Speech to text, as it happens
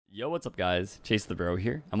Yo, what's up guys? Chase the Bro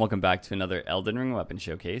here, and welcome back to another Elden Ring weapon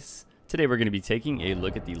showcase. Today we're going to be taking a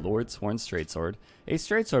look at the Lordsworn Straight Sword, a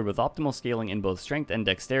straight sword with optimal scaling in both strength and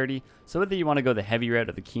dexterity, so whether you want to go the heavy route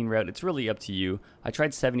or the keen route, it's really up to you. I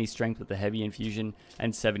tried 70 strength with the heavy infusion,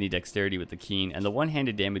 and 70 dexterity with the keen, and the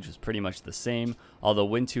one-handed damage was pretty much the same, although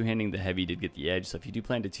when two-handing the heavy did get the edge, so if you do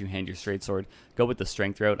plan to two-hand your straight sword, go with the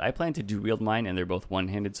strength route. I plan to dual-wield mine, and they're both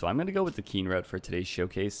one-handed, so I'm going to go with the keen route for today's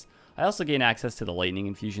showcase. I also gain access to the lightning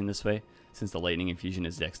infusion this way, since the lightning infusion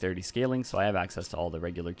is dexterity scaling, so I have access to all the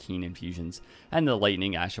regular keen infusions, and the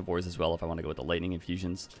lightning Ash of Wars as well if I want to go with the lightning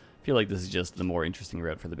infusions. I feel like this is just the more interesting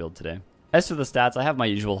route for the build today. As for the stats, I have my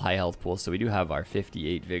usual high health pool, so we do have our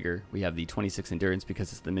 58 vigor, we have the 26 endurance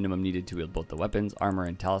because it's the minimum needed to wield both the weapons, armor,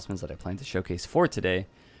 and talismans that I plan to showcase for today,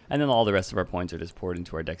 and then all the rest of our points are just poured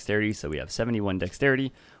into our dexterity, so we have 71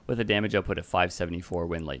 dexterity with a damage output of 574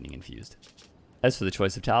 when lightning infused. As for the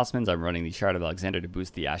choice of talismans, I'm running the Shard of Alexander to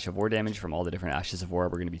boost the Ash of War damage from all the different Ashes of War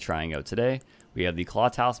we're going to be trying out today. We have the Claw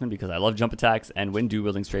Talisman because I love jump attacks, and when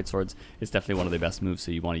dual-wielding straight swords, it's definitely one of the best moves, so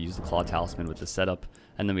you want to use the Claw Talisman with this setup.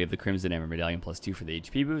 And then we have the Crimson Hammer Medallion +2 for the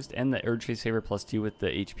HP boost, and the Urge Chase Favor +2 with the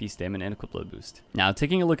HP stamina and equip load boost. Now,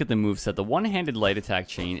 taking a look at the moveset, the one-handed light attack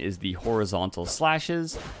chain is the horizontal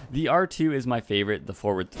slashes. The R2 is my favorite, the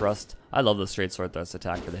forward thrust. I love the straight sword thrust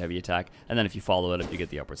attack for the heavy attack, and then if you follow it up, you get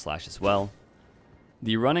the upward slash as well.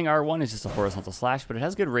 The running R1 is just a horizontal slash, but it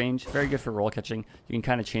has good range, very good for roll catching. You can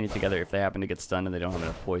kind of chain it together if they happen to get stunned and they don't have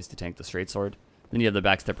enough poise to tank the straight sword. Then you have the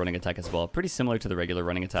backstep running attack as well, pretty similar to the regular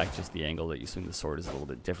running attack, just the angle that you swing the sword is a little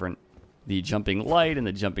bit different. The jumping light and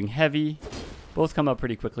the jumping heavy both come up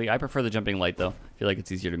pretty quickly. I prefer the jumping light though. I feel like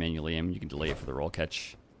it's easier to manually aim. You can delay it for the roll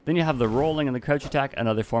catch. Then you have the rolling and the crouch attack,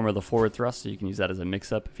 another form of the forward thrust, so you can use that as a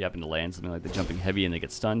mix-up. If you happen to land something like the jumping heavy and they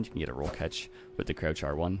get stunned, you can get a roll catch with the crouch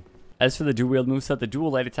R1. As for the dual wield moveset, the dual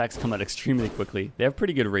light attacks come out extremely quickly. They have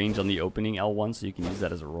pretty good range on the opening L1, so you can use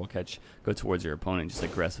that as a roll catch. Go towards your opponent, just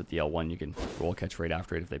aggress with the L1. You can roll catch right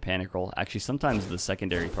after it if they panic roll. Actually, sometimes the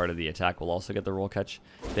secondary part of the attack will also get the roll catch.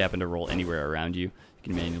 If they happen to roll anywhere around you, you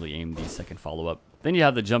can manually aim the second follow-up. Then you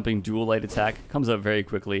have the jumping dual light attack. Comes up very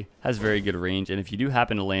quickly, has very good range, and if you do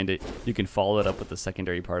happen to land it, you can follow it up with the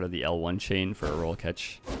secondary part of the L1 chain for a roll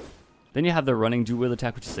catch. Then you have the running dual wield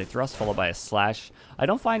attack, which is a thrust followed by a slash. I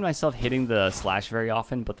don't find myself hitting the slash very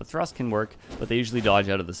often, but the thrust can work, but they usually dodge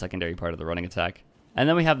out of the secondary part of the running attack. And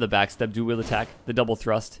then we have the backstep dual wield attack, the double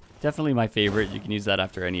thrust. Definitely my favorite. You can use that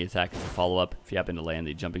after any attack as a follow-up. If you happen to land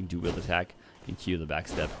the jumping dual wield attack, you can cue the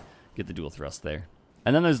backstep, get the dual thrust there.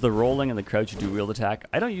 And then there's the rolling and the crouch dual wield attack.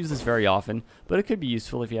 I don't use this very often, but it could be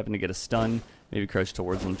useful if you happen to get a stun, maybe crouch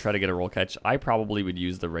towards them, try to get a roll catch. I probably would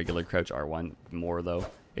use the regular crouch R1 more though.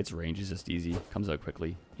 Its range is just easy, comes out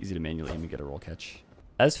quickly, easy to manually aim and get a roll catch.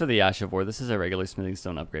 As for the Ash of War, this is a regular Smithing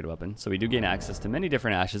Stone upgrade weapon, so we do gain access to many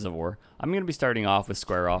different Ashes of War. I'm going to be starting off with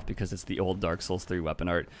Square Off because it's the old Dark Souls 3 weapon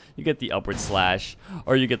art. You get the upward slash,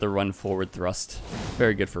 or you get the run forward thrust.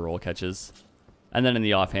 Very good for roll catches. And then in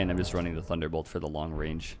the offhand, I'm just running the Thunderbolt for the long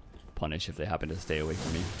range punish if they happen to stay away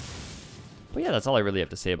from me. But yeah, that's all I really have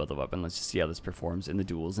to say about the weapon. Let's just see how this performs in the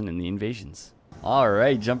duels and in the invasions.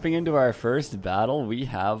 Alright, jumping into our first battle, we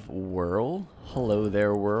have Whirl. Hello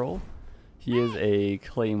there, Whirl. He is a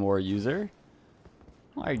Claymore user.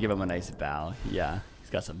 Alright, give him a nice bow. Yeah, he's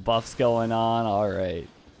got some buffs going on. Alright.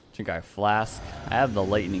 Drink our flask. I have the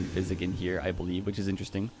lightning physic in here, I believe, which is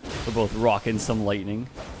interesting. We're both rocking some lightning.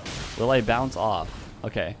 Will I bounce off?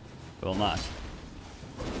 Okay, will not.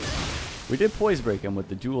 We did poise break him with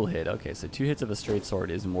the dual hit. Okay, so 2 hits of a straight sword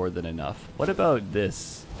is more than enough. What about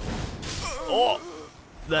this? Oh!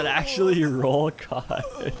 That actually roll caught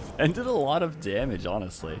and did a lot of damage,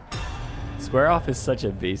 honestly. Square Off is such a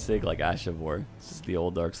basic, like, Ash of War. It's just the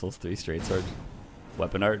old Dark Souls 3 straight sword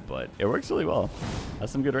weapon art, but it works really well.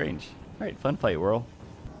 Has some good range. Alright, fun fight, Whirl.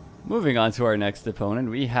 Moving on to our next opponent,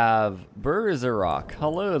 we have Berserk.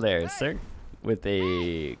 Hello there, sir. With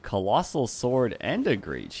a colossal sword and a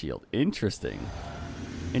great shield. Interesting.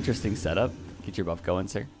 Interesting setup. Get your buff going,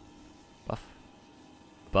 sir. Buff.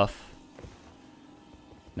 Buff.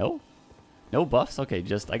 No? No buffs? Okay,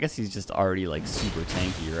 I guess he's just already like super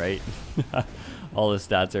tanky, right? All his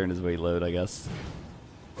stats are in his weight load, I guess.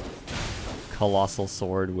 Colossal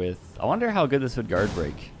sword with... I wonder how good this would guard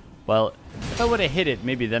break. Well, if I would have hit it,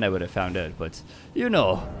 maybe then I would have found out. But, you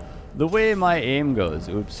know, the way my aim goes.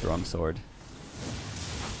 Oops, wrong sword.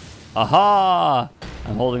 Aha!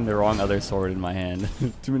 I'm holding the wrong other sword in my hand.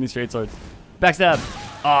 Too many straight swords. Backstab!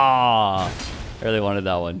 Ah! I really wanted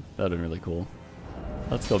that one. That would have been really cool.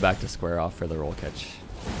 Let's go back to Square Off for the roll catch.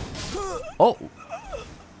 Oh!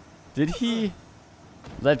 Did he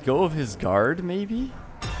let go of his guard, maybe?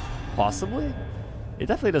 Possibly? It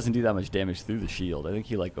definitely doesn't do that much damage through the shield. I think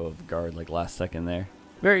he let go of guard like last second there.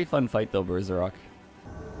 Very fun fight though, Berserk.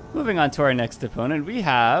 Moving on to our next opponent, we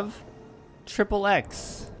have Triple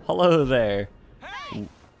X. Hello there.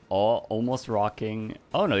 Oh, almost rocking.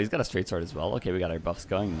 Oh no, he's got a straight sword as well. Okay, we got our buffs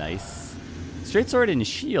going. Nice. Straight sword and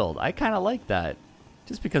shield. I kind of like that.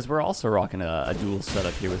 Just because we're also rocking a dual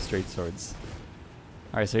setup here with straight swords.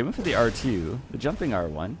 Alright, so he went for the R2, the jumping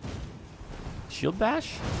R1. Shield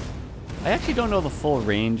bash? I actually don't know the full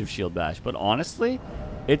range of shield bash, but honestly,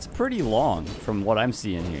 it's pretty long from what I'm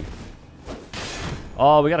seeing here.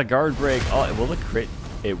 Oh, we got a guard break. Oh, will the crit?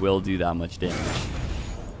 It will do that much damage.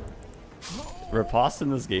 Ripostes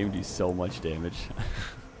in this game do so much damage.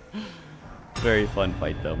 Very fun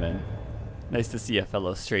fight though, man. Nice to see a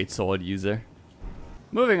fellow straight sword user.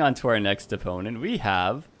 Moving on to our next opponent, we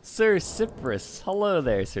have Sir Cypress. Hello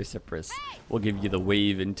there, Sir Cypress. We'll give you the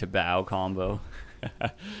wave into bow combo.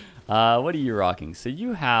 What are you rocking? So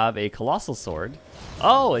you have a colossal sword.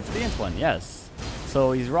 Oh, it's the Ant one, yes.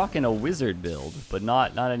 So he's rocking a wizard build, but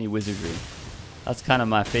not any wizardry. That's kind of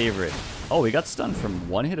my favorite. Oh, he got stunned from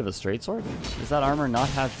one hit of a straight sword? Does that armor not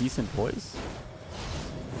have decent poise?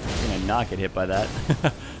 I'm gonna not get hit by that.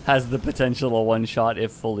 Has the potential to one shot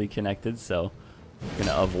if fully connected, so we're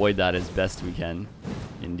gonna avoid that as best we can.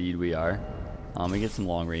 Indeed we are. We get some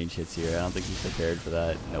long range hits here. I don't think he's prepared for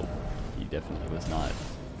that. Nope, he definitely was not.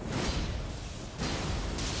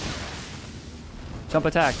 Jump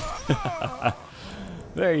attack.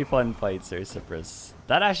 Very fun fight, Sir Cypress.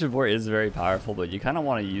 That Ash of War is very powerful, but you kind of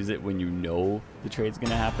want to use it when you know the trade's going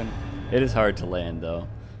to happen. It is hard to land, though.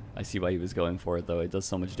 I see why he was going for it, though. It does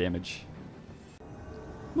so much damage.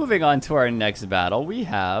 Moving on to our next battle, we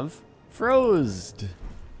have Frozed.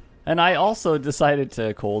 And I also decided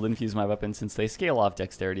to cold infuse my weapon since they scale off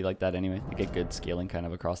dexterity like that anyway. They get good scaling kind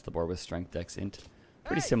of across the board with strength, dex, int.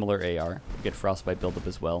 Pretty similar AR. You get frostbite buildup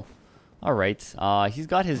as well. Alright, he's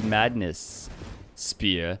got his madness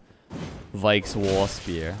spear. Vikes War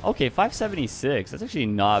Spear. Okay, 576. That's actually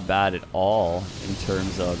not bad at all in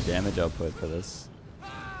terms of damage output for this.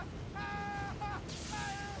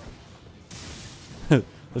 I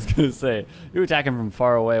was gonna say, you're attacking from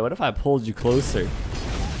far away. What if I pulled you closer?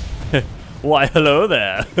 Why, hello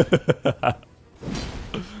there.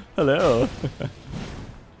 Hello.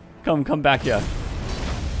 Come back here.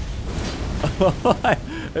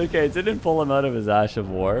 Okay, it didn't pull him out of his Ash of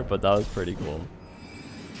War, but that was pretty cool.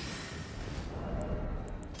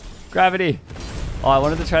 Gravity! Oh, I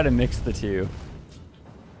wanted to try to mix the two.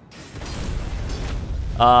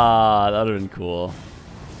 Ah, that would have been cool.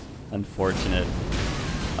 Unfortunate.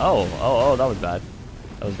 Oh, that was bad.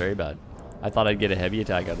 That was very bad. I thought I'd get a heavy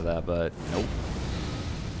attack out of that, but nope.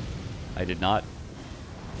 I did not.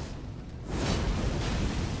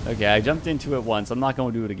 Okay, I jumped into it once. I'm not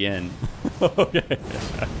going to do it again. Okay.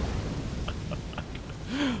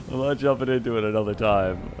 I'm not jumping into it another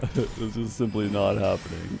time. This is simply not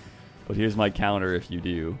happening. But here's my counter if you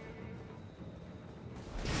do.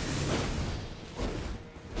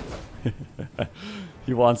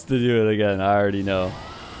 He wants to do it again. I already know.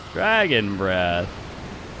 Dragon Breath.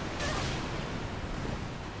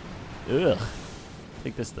 Ugh.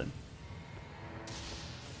 Take this then.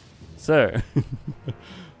 Sir.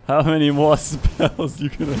 How many more spells you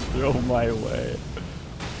gonna throw my way?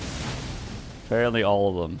 Apparently all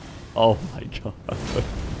of them. Oh my god.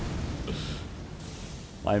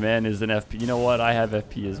 My man is an FP. You know what? I have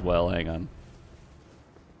FP as well. Hang on.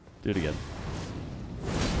 Do it again.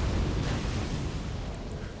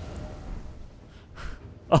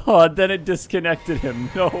 Oh, then it disconnected him.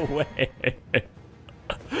 No way.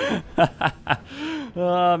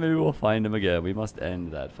 Maybe we'll find him again. We must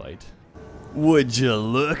end that fight. Would you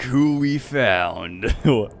look who we found?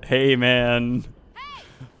 Hey, man.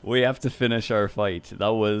 We have to finish our fight. That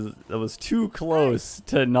was too close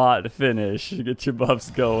to not finish. Get your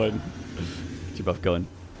buffs going. Get your buff going.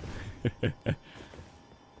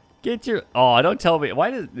 Get your... Oh, don't tell me.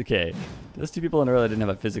 Why did... Okay. Those two people in a row that didn't have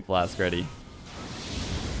a physic flask ready.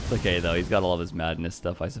 It's okay, though. He's got all of his madness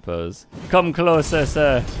stuff, I suppose. Come closer,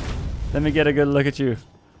 sir. Let me get a good look at you.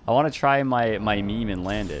 I want to try my meme and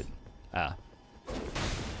land it. Ah.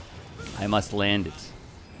 I must land it.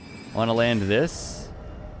 I want to land this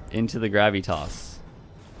into the gravitas.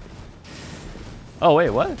 Oh, wait,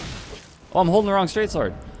 what? Oh, I'm holding the wrong straight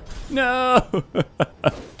sword. No!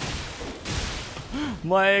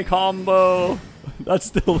 My combo. That's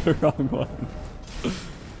still the wrong one.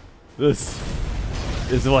 This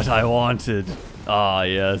is what I wanted. Ah,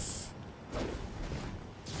 yes.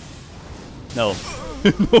 No.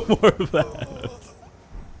 No more of that.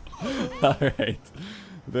 Alright.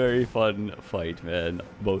 Very fun fight, man.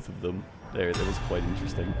 Both of them. There, that was quite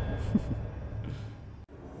interesting.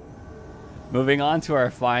 Moving on to our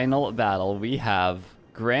final battle, we have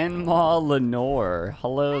Grandma Lenore.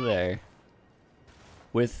 Hello there.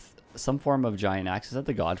 With some form of giant axe. Is that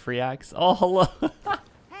the Godfrey axe? Oh, hello.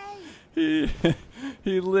 He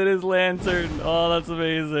lit his lantern. Oh, that's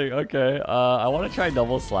amazing. Okay, I want to try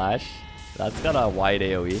double slash. That's got a wide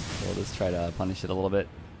AoE, so we'll just try to punish it a little bit.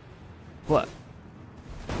 What?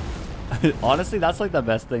 Honestly, that's like the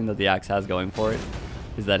best thing that the axe has going for it,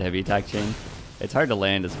 is that heavy attack chain. It's hard to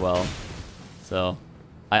land as well. So,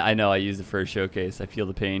 I know I used it for a showcase. I feel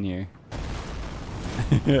the pain here.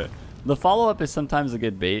 The follow-up is sometimes a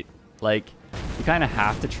good bait. Like, you kind of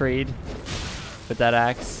have to trade with that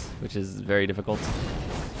axe, which is very difficult.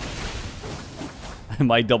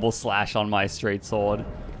 My double slash on my straight sword.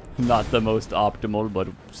 Not the most optimal, but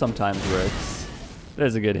sometimes works.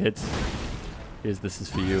 There's a good hit. This is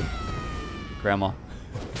for you, Grandma.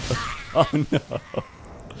 Oh no.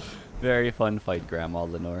 Very fun fight, Grandma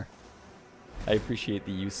Lenore. I appreciate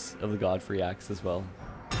the use of the Godfrey axe as well.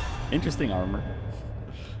 Interesting armor.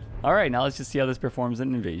 Alright, now let's just see how this performs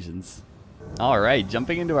in invasions. Alright,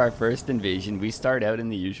 jumping into our first invasion, we start out in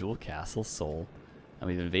the usual Castle Sol. And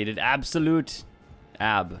we've invaded Absolute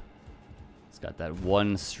Ab. It's got that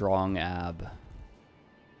one strong ab.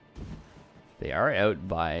 They are out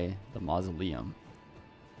by the mausoleum.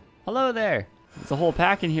 Hello there. There's a whole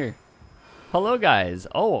pack in here. Hello, guys.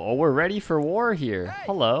 Oh, we're ready for war here. Hey.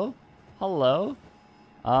 Hello. Hello.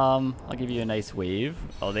 I'll give you a nice wave.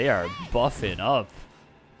 Oh, they are buffing up.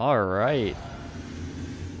 All right.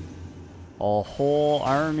 A whole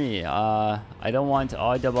army. I don't want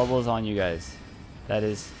odd bubbles on you guys. That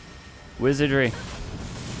is wizardry.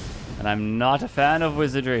 And I'm not a fan of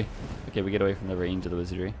wizardry. Okay, we get away from the range of the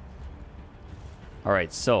wizardry.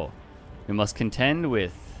 Alright, so we must contend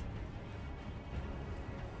with...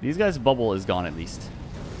 These guys' bubble is gone at least.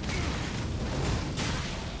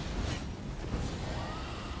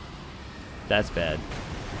 That's bad.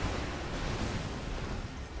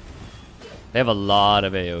 They have a lot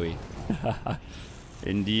of AoE.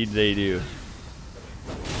 Indeed they do.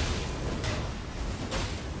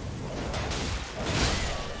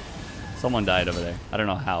 Someone died over there. I don't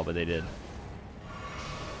know how, but they did.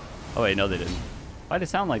 Oh wait, no they didn't. Why'd it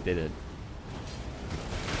sound like they did?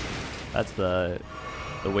 That's the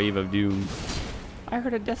wave of doom. I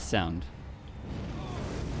heard a death sound.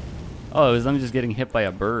 Oh, it was them just getting hit by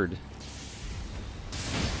a bird.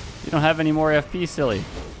 You don't have any more FP, silly.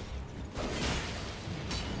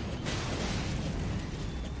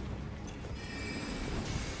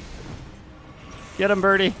 Get him,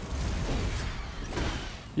 birdie.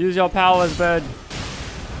 Use your powers, bird.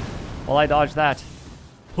 While I dodge that.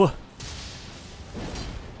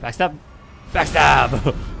 Backstab.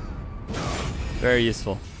 Backstab! Very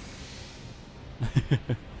useful.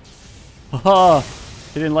 Oh,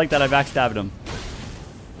 he didn't like that I backstabbed him.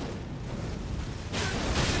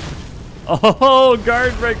 Oh,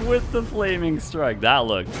 guard break with the flaming strike. That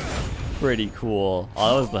looked pretty cool.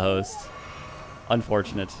 Oh, that was the host.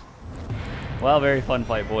 Unfortunate. Well, very fun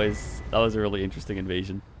fight, boys. That was a really interesting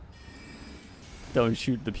invasion. Don't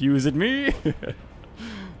shoot the pews at me.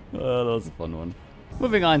 Oh, that was a fun one.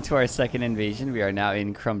 Moving on to our second invasion, we are now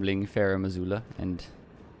in crumbling Farah Missoula, and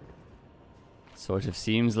sort of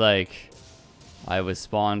seems like I was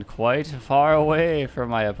spawned quite far away from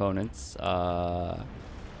my opponents.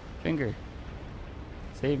 Finger,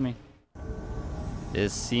 save me.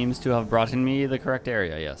 This seems to have brought in me the correct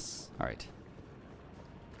area, yes. Alright.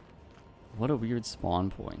 What a weird spawn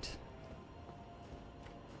point.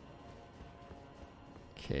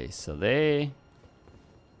 Okay, so they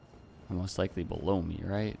are most likely below me,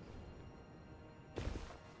 right?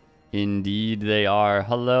 Indeed they are.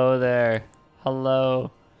 Hello there.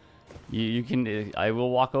 Hello. You can... I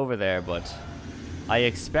will walk over there, but I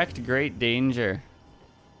expect great danger.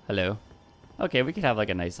 Hello. Okay, we could have like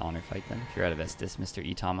a nice honor fight then, if you're out of Estus, Mr.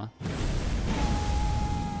 Itama.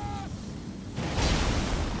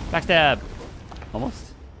 Backstab!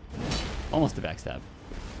 Almost. Almost a backstab.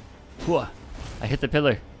 Whoa. I hit the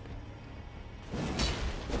pillar.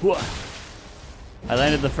 Whoa. I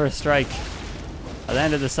landed the first strike. I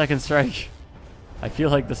landed the second strike. I feel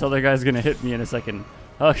like this other guy's gonna hit me in a second.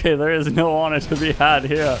 Okay, there is no honor to be had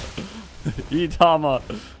here. Itama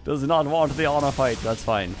does not want the honor fight. That's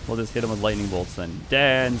fine. We'll just hit him with lightning bolts then.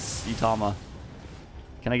 Dance, Itama.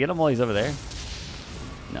 Can I get him while he's over there?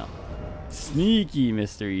 No. Sneaky,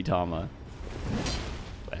 Mr. Itama.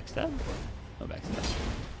 Backstab? No backstab.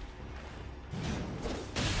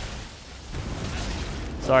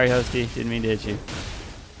 Sorry, Hosty. Didn't mean to hit you.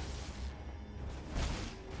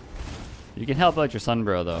 You can help out your son,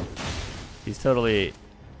 bro, though. He's totally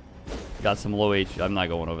got some low H. I'm not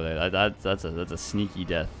going over there. That's a sneaky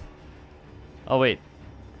death. Oh wait.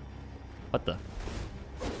 What the?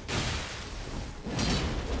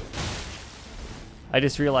 I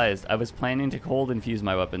just realized I was planning to cold infuse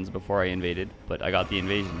my weapons before I invaded, but I got the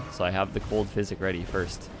invasion, so I have the cold physic ready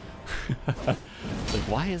first. Like,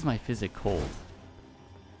 why is my physic cold?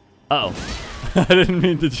 Uh oh. I didn't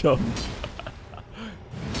mean to jump.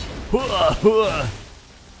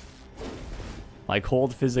 My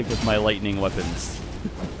cold physic with my lightning weapons.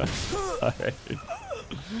 Alright.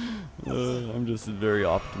 I'm just very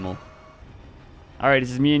optimal. Alright,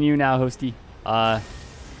 this is me and you now, hosty.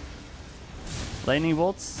 Lightning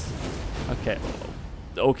bolts? Okay.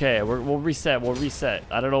 Okay, we'll reset. We'll reset.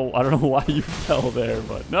 I don't know why you fell there,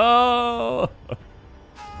 but no.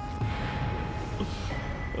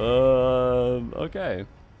 Okay.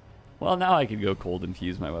 Well, now I can go cold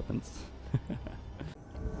infuse my weapons.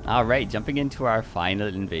 All right, jumping into our final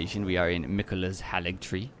invasion. We are in Mikola's Halig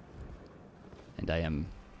Tree, and I am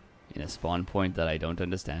in a spawn point that I don't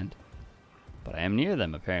understand, but I am near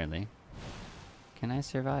them apparently. Can I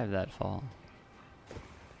survive that fall?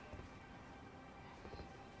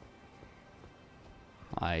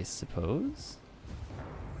 I suppose.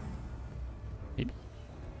 Maybe.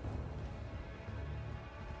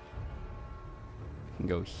 Can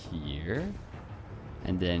go here,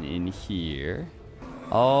 and then in here.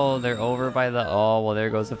 Oh, they're over by the. Oh, well, there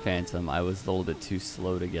goes the phantom. I was a little bit too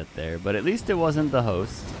slow to get there, but at least it wasn't the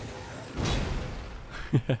host.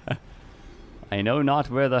 I know not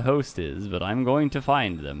where the host is, but I'm going to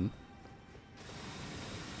find them.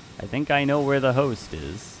 I think I know where the host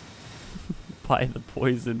is. By the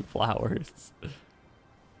poison flowers.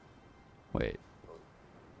 Wait.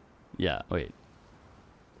 Yeah, wait.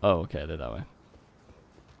 Oh, okay, they're that way.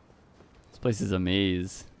 This place is a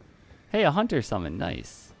maze. Hey, a hunter summoned.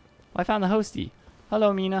 Nice. Oh, I found the hostie.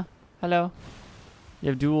 Hello, Mina. Hello. You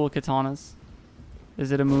have dual katanas.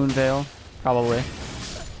 Is it a moon veil? Probably.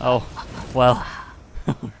 Oh, well.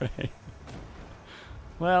 Alright.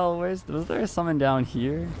 Well, was there a summon down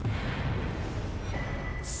here?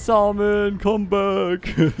 Summon, come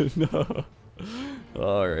back. No.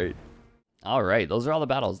 Alright. Alright, those are all the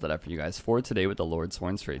battles that I have for you guys for today with the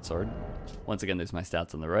Lordsworn Straight Sword. Once again, there's my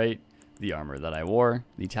stats on the right, the armor that I wore,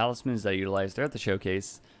 the talismans that I utilized throughout the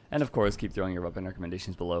showcase, and of course, keep throwing your weapon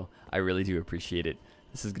recommendations below. I really do appreciate it.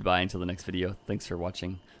 This is goodbye until the next video. Thanks for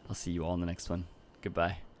watching. I'll see you all in the next one.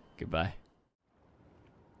 Goodbye. Goodbye.